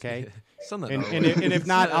him, okay? And if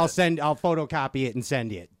not, I'll photocopy it and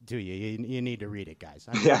send it to you. You need to read it, guys.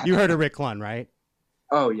 You heard of Rick Klun, right?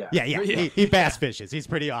 Oh yeah. He bass fishes. He's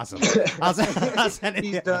pretty awesome. I'll send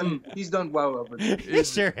it. He's done well over there. He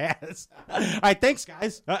sure has. All right, thanks,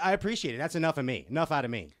 guys. I appreciate it. That's enough of me. Enough out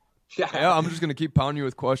of me. Yeah, I'm just gonna keep pounding you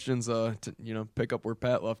with questions to pick up where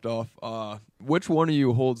Pat left off. Which one of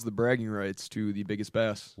you holds the bragging rights to the biggest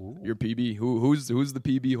bass? Ooh. Your PB. Who's the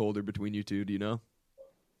PB holder between you two? Do you know?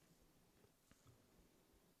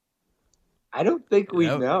 I don't think we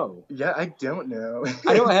know. Yeah, I don't know.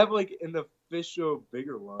 I don't have like an official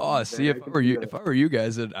bigger one. Oh, see, if I were you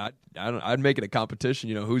guys, I'd make it a competition.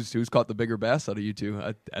 Who's caught the bigger bass out of you two?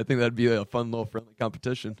 I think that'd be a fun little friendly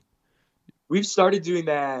competition. We've started doing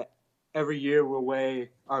that every year. We'll weigh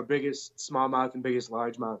our biggest smallmouth and biggest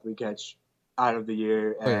largemouth we catch out of the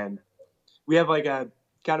year, and we have like a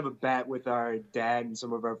kind of a bet with our dad and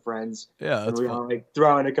some of our friends. Yeah, that's we fun. all like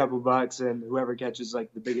throw in a couple bucks, and whoever catches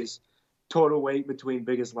like the biggest total weight between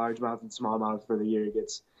biggest largemouth and smallmouth for the year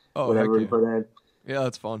gets whatever we put in. Yeah,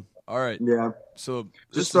 that's fun. All right. Yeah. So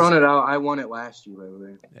just throwing it out, I won it last year, by the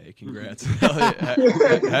way. Hey, congrats!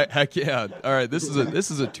 Heck yeah! All right, this is a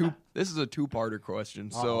two-parter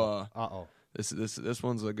question. So this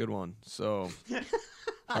one's a good one. So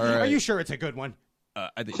all right, are you sure it's a good one?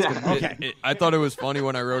 I think it's gonna be, okay. I thought it was funny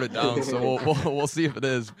when I wrote it down, so we'll see if it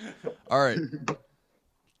is. All right.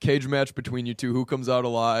 cage match between you two. Who comes out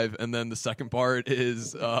alive? And then the second part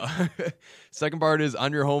is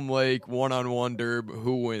on your home lake, 1-on-1 derb.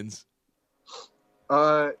 Who wins?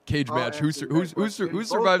 Cage match. Who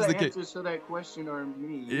survives the cage? Answers to that question are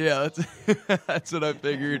me. Yeah, that's what I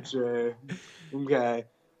figured. Sure. Okay.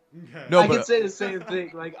 No, I but could say the same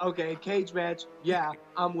thing. Like, okay, cage match. Yeah,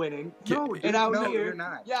 I'm winning. No, And out no, here, you're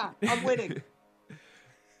not. yeah, I'm winning.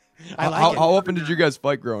 I like how it. often did you guys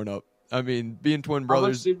fight growing up? I mean, being twin How much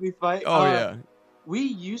brothers. did we fight? Oh yeah. We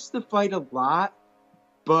used to fight a lot,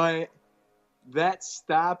 but that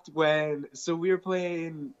stopped when. So we were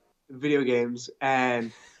playing video games,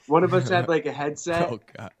 and one of us had like a headset, Oh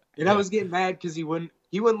god. and I was getting mad because he wouldn't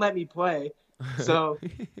let me play. So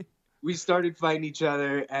we started fighting each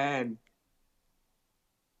other, and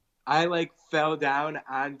I like fell down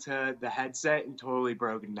onto the headset and totally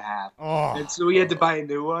broke it in half. Oh, And so we had to buy a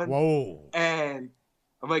new one. whoa. And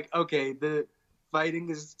I'm like, okay, the fighting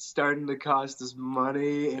is starting to cost us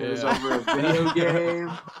money, and it was Yeah. over a video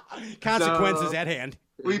game. Consequences So- at hand.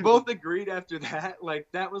 We both agreed after that. Like,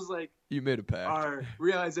 that was like You made a pact. our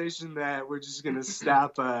realization that we're just gonna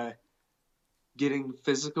stop getting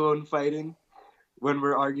physical and fighting when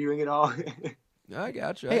we're arguing at all. I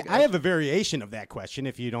got you. Hey, I have a variation of that question,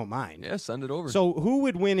 if you don't mind. Yeah, send it over. So, who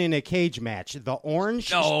would win in a cage match? The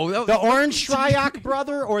orange, No, the orange Shryock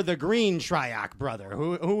brother, or the green Shryock brother?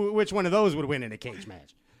 Which one of those would win in a cage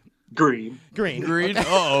match? Green. Green. Green.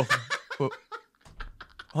 Uh-oh.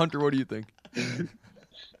 Hunter, what do you think?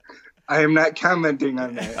 I am not commenting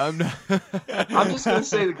on that. I'm not. I'm just gonna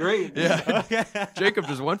say the green. Yeah. Jacob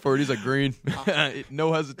just went for it. He's like, green.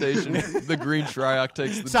 No hesitation. The green Shryock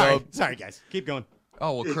takes the dub. Sorry, guys. Keep going.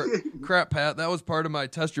 Oh well, crap, Pat. That was part of my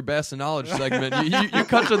test your bass and knowledge segment. You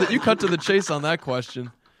cut to the chase on that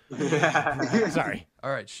question. Sorry. All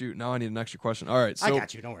right, shoot. Now I need an extra question. All right, so I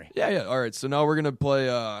got you. Don't worry. Yeah. All right, so now we're gonna play.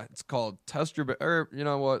 It's called test your. Or you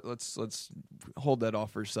know what? Let's hold that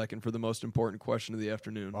off for a second for the most important question of the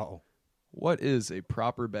afternoon. Uh-oh. What is a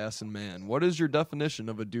proper bassin' man? What is your definition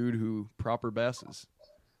of a dude who proper basses?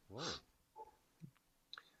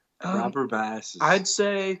 Proper bass. I'd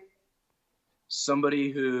say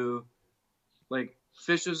somebody who like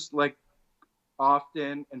fishes like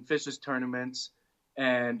often and fishes tournaments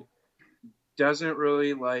and doesn't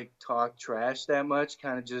really like talk trash that much,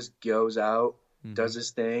 kind of just goes out, does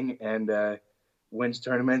his thing, and wins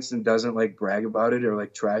tournaments and doesn't like brag about it or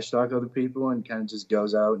like trash talk other people, and kind of just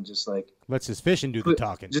goes out and just like Lets his fishing do the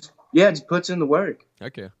talking. just puts in the work.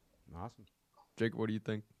 Okay, Awesome. Jake, what do you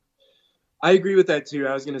think? I agree with that too.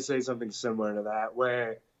 I was going to say something similar to that,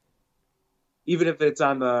 where even if it's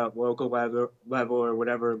on the local level or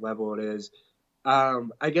whatever level it is,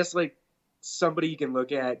 I guess like somebody you can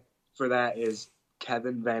look at for that is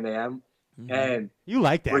Kevin Van Dam, and You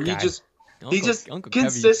like that where guy. he just Uncle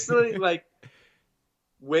consistently like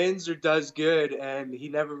wins or does good, and he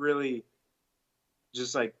never really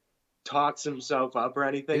just like talks himself up or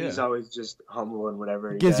anything. Yeah. He's always just humble and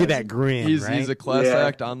whatever. He Gives you does. that grin, He's right? a class Yeah.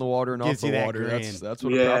 act on the water and Gives off you the that water. grin. That's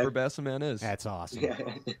what a Yeah. proper bassin' man is. That's awesome. Yeah.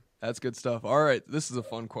 That's good stuff. All right, this is a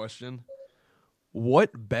fun question.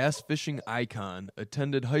 What bass fishing icon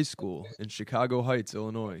attended high school in Chicago Heights,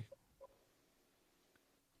 Illinois?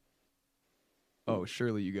 Oh,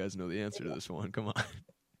 surely you guys know the answer to this one. Come on.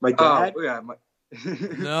 My dad. Oh yeah,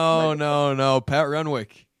 No. Pat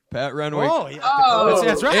Renwick. Pat Renwick. Oh, yeah.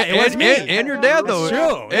 That's right. It was me. And your dad, though. It's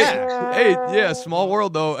true. Hey, yeah, small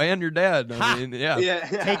world, though, and your dad. I mean, yeah.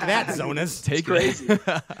 Take that, Zonas. Take it.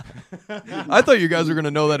 I thought you guys were going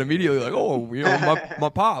to know that immediately. Like, oh, you know, my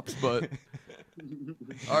pops, but.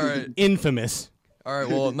 All right. Infamous. All right,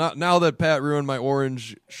 well, now that Pat ruined my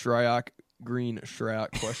orange Shryock, green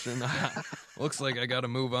Shryock question, looks like I got to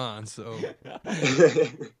move on. So,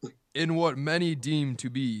 in what many deem to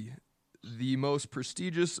be the most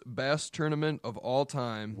prestigious bass tournament of all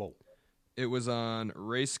time, it was on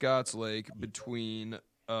Ray Scott's Lake between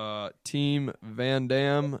Team Van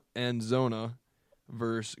Dam and Zona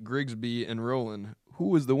versus Grigsby and Rowland. Who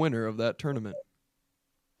was the winner of that tournament?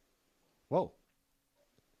 Whoa.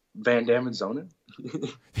 Van Dam and Zona.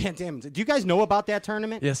 Van Dam. Do you guys know about that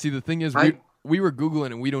tournament? Yeah, see, the thing is, we were Googling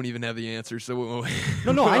and we don't even have the answer. So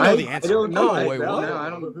No, I know the answer. I don't know. Wait, No, what? I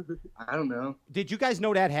don't know. Did you guys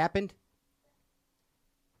know that happened?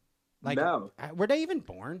 Like, No. Were they even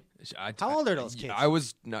born? How old are those kids? I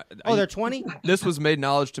was not. Oh, they're 20? This was made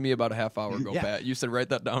knowledge to me about a half hour ago, Yeah. Pat. You said write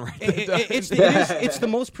that down. It's the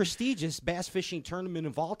most prestigious bass fishing tournament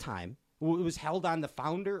of all time. It was held on the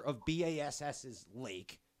founder of BASS's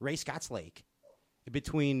lake, Ray Scott's Lake,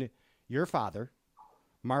 between your father,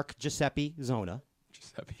 Mark Giuseppe Zona,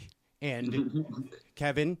 and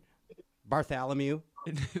Kevin Bartholomew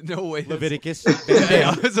No way. Leviticus. Hey,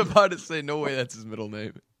 I was about to say, no way that's his middle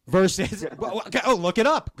name. Versus, oh, look it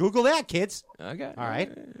up. Google that, kids. Okay. All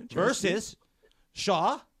right. Versus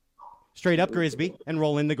Shaw, straight up Grisby, and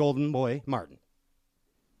Roland the Golden Boy Martin.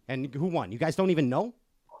 And who won? You guys don't even know?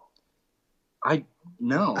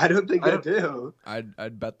 No. I don't think I do.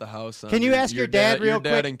 I'd bet the house on. Can you ask your dad real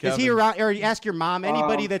quick? And Is he Kevin. around? Or ask your mom?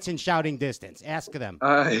 Anybody that's in shouting distance. Ask them.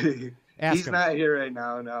 Ask He's him. not here right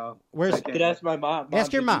now. No. Where's? I could ask my mom.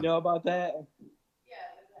 Ask your mom. You know about that?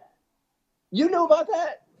 You know about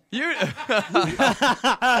that? You.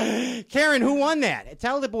 Karen, who won that?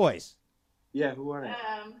 Tell the boys. Yeah, who won it?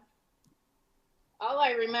 All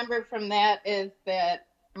I remember from that is that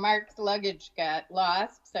Mark's luggage got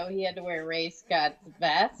lost, so he had to wear Ray Scott's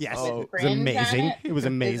vest. Yes, with it was fringe on amazing. it. It was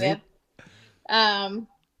amazing. I'm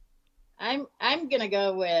gonna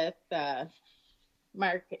go with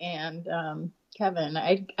Mark and Kevin.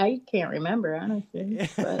 I can't remember honestly.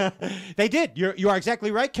 But They did. You are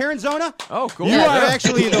exactly right, Karen Zona. Oh, cool. You are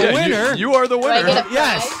actually the Yeah, winner. You are the do I winner. get a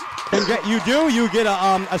Yes. prize? You do. You get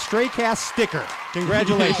a Stray Cast sticker.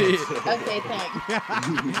 Congratulations. Okay,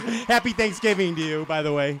 thanks. Happy Thanksgiving to you, by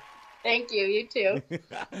the way. Thank you. You too.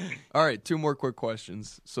 All right, 2 more quick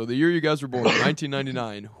questions. So the year you guys were born,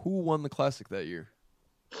 1999, who won the Classic that year?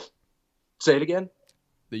 Say it again.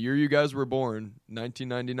 The year you guys were born,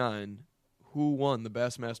 1999, who won the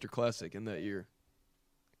Bassmaster Classic in that year?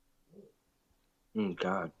 Oh,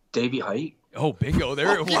 God. Davey Height? Oh, bingo.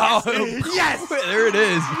 There. Wow. Yes. There it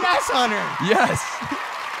is. Yes, Hunter. Yes.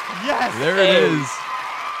 Yes. There it is.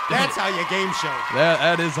 That's how you game show.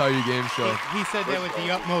 That is how you game show. He said that with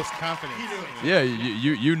the utmost confidence. Yeah,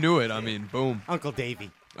 you knew it. I mean, boom. Uncle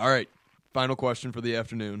Davey. All right, final question for the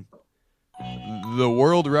afternoon. The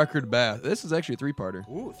world record bass. This is actually a 3-parter.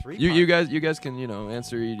 Ooh, 3. You guys can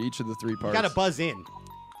answer each of the 3 parts. Got to buzz in.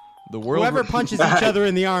 The world. Whoever punches each other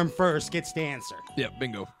in the arm first gets to answer. Yeah,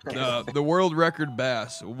 bingo. The world record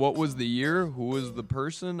bass. What was the year? Who was the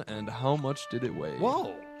person? And how much did it weigh?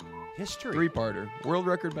 Whoa. History. 3-parter. World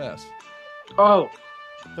record bass. Oh.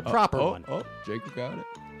 The proper one. Oh, Jacob got it.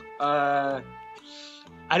 I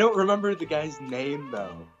don't remember the guy's name,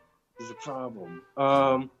 though. Is a problem.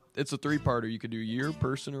 It's a 3-parter. You could do year,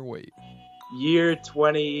 person, or weight. Year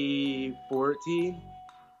 2014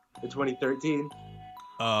 to 2013.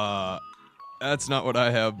 That's not what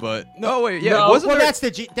I have, but no, wait, yeah, No, wasn't Well, there?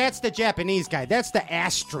 that's the Japanese guy. That's the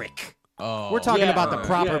asterisk. Oh, We're talking Yeah, about the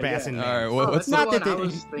proper yeah, bass yeah. in all there. right. What's that's the, the not one that the- I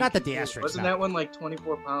was not that the thinking. asterisk, Wasn't no. that one like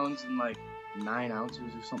 24 pounds and like 9 ounces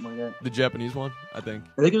or something like that? the Japanese one? I think.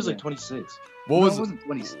 I think it was like Yeah. 26. What No, was it wasn't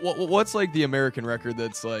 26. what's like the American record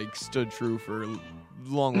that's like stood true for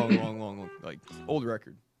long, like old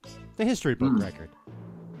record? The history book record.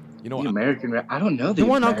 You know The what? American, I don't know. The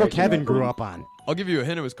one Uncle American Kevin record. grew up on. I'll give you a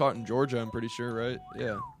hint. It was caught in Georgia. I'm pretty sure, right?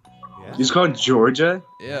 Yeah, He's called Georgia.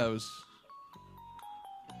 yeah. It was.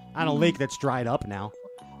 On a lake that's dried up now.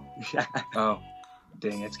 Oh,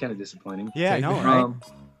 dang, that's kind of disappointing. Yeah, I know, Take- right?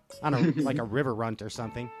 On a like a river runt or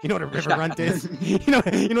something. You know what a river runt is? You know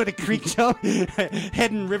what a creek jump?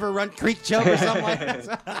 Heading river runt creek jump or something like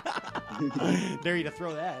that. Dare you to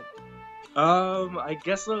throw that. I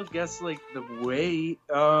guess I'll guess like the weight.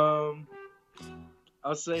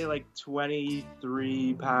 I'll say like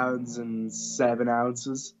 23 pounds and 7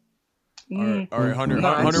 ounces. All right, Hunter. No,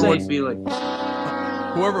 I'd Hunter, say what's, it'd be like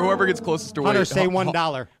whoever gets closest to weight. Hunter, say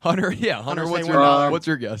 $1. Hunter, yeah, Hunter. Hunter, What's say your $1. what's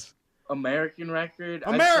your guess? American record.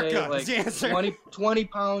 America I'd is say the answer. like 20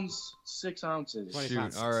 pounds, 6 ounces. 20 Shoot.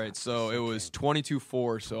 pounds. All right, so it was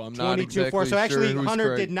 22.4. So I'm not 22-4. exactly So actually, sure who's Hunter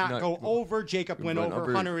correct. did not go over. Jacob went went over.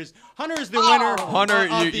 over. Hunter is the winner. Hunter,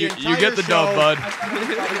 of you the you get the dub, entire bud. show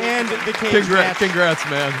And the cage match Congrats,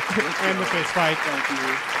 man. and the fist fight. Thank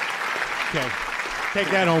you. Okay, take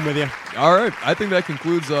that home with you. All right, I think that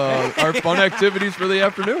concludes our fun activities for the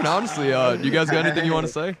afternoon. Honestly, do you guys got anything you want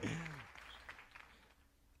to say?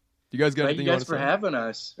 You guys got Thank anything you you want guys to for say? having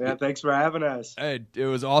us. Yeah, thanks for having us. Hey, it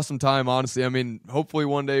was awesome time, honestly. I mean, hopefully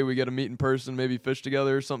one day we get to meet in person, maybe fish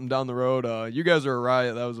together or something down the road. You guys are a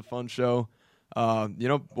riot. That was a fun show.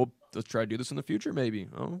 Let's try to do this in the future, maybe.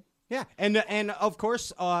 Oh. Yeah, and of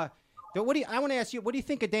course, I want to ask you, what do you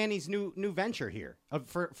think of Danny's new venture here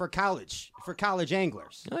for college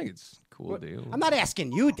anglers? I think it's a cool deal. I'm not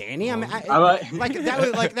asking you, Danny.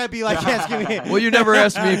 That'd be like asking me. Well, you never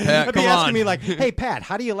asked me, Pat. That'd be Come asking on. me like, hey, Pat,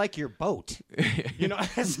 how do you like your boat? You know.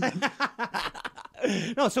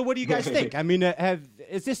 No. So what do you guys think? I mean, have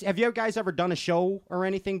you guys ever done a show or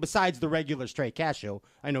anything besides the regular Straight Cast show?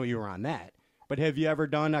 I know you were on that, but have you ever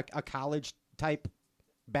done a college type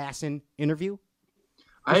bassin interview?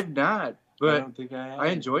 I've not. But don't think I have. I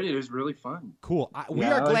enjoyed it. It was really fun. Cool. We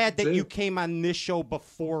Yeah, are I like glad it that too. you came on this show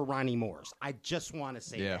before Ronnie Moore's. I just want to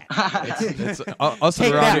say Yeah. that. It's us Take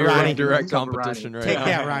and that, Ronnie are Ronnie. in direct What's up, competition right Take now.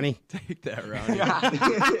 that, Ronnie. Take that,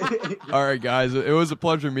 Ronnie. All right, guys. It was a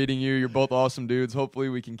pleasure meeting you. You're both awesome dudes. Hopefully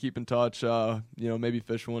we can keep in touch. Maybe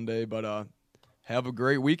fish one day. But have a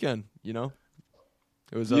great weekend.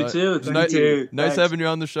 It was You too. it was Thank you. nice Thanks. having you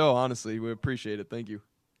on the show. Honestly, we appreciate it. Thank you.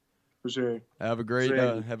 For sure. Have a great Sure.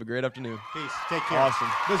 afternoon. Peace. Take care. Awesome.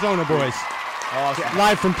 The Zona Boys. Awesome.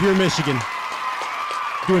 Live from Pure Michigan.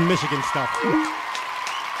 Doing Michigan stuff.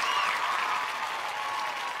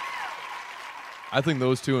 I think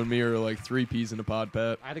those two and me are like 3 peas in a pod,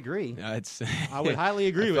 Pat. I'd agree. Yeah, it's. I would highly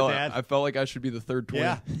agree with that. I felt like I should be the third twin.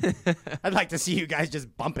 Yeah. I'd like to see you guys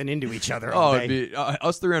just bumping into each other Oh, all it'd day. be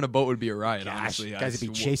us three on a boat would be a riot. Gosh, honestly, you guys would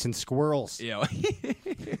be chasing squirrels. Yeah.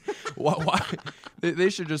 Why? They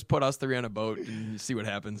should just put us three on a boat and see what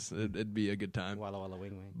happens. It'd be a good time. Walla Walla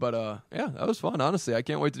Wing Wing. But yeah, that was fun. Honestly, I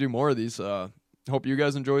can't wait to do more of these. Hope you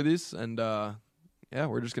guys enjoy these, and yeah,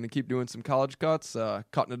 we're just gonna keep doing some college cuts,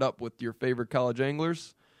 cutting it up with your favorite college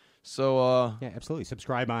anglers. So Yeah, absolutely.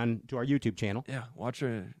 Subscribe to our YouTube channel. yeah, watch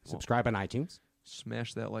it. Subscribe on iTunes.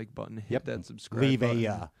 Smash that like button. Hit Yep. that subscribe. Leave button.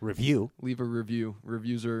 a review. Leave a review.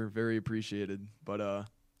 Reviews are very appreciated. But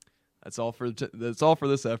that's all for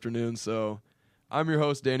this afternoon. So I'm your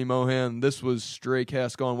host Danny Mohan. This was Stray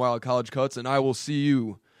Cast Gone Wild College Cuts, and I will see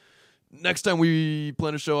you next time we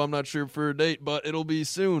plan a show. I'm not sure for a date, but it'll be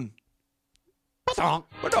soon. Ba-donk.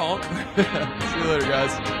 Ba-donk. See you later,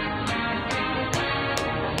 guys.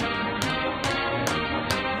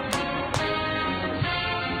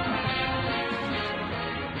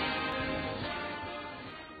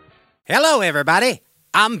 Hello, everybody.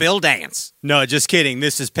 I'm Bill Dance. No, just kidding.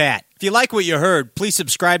 This is Pat. If you like what you heard, please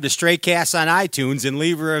subscribe to Straycast on iTunes and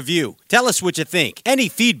leave a review. Tell us what you think. Any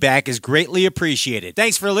feedback is greatly appreciated.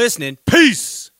 Thanks for listening. Peace!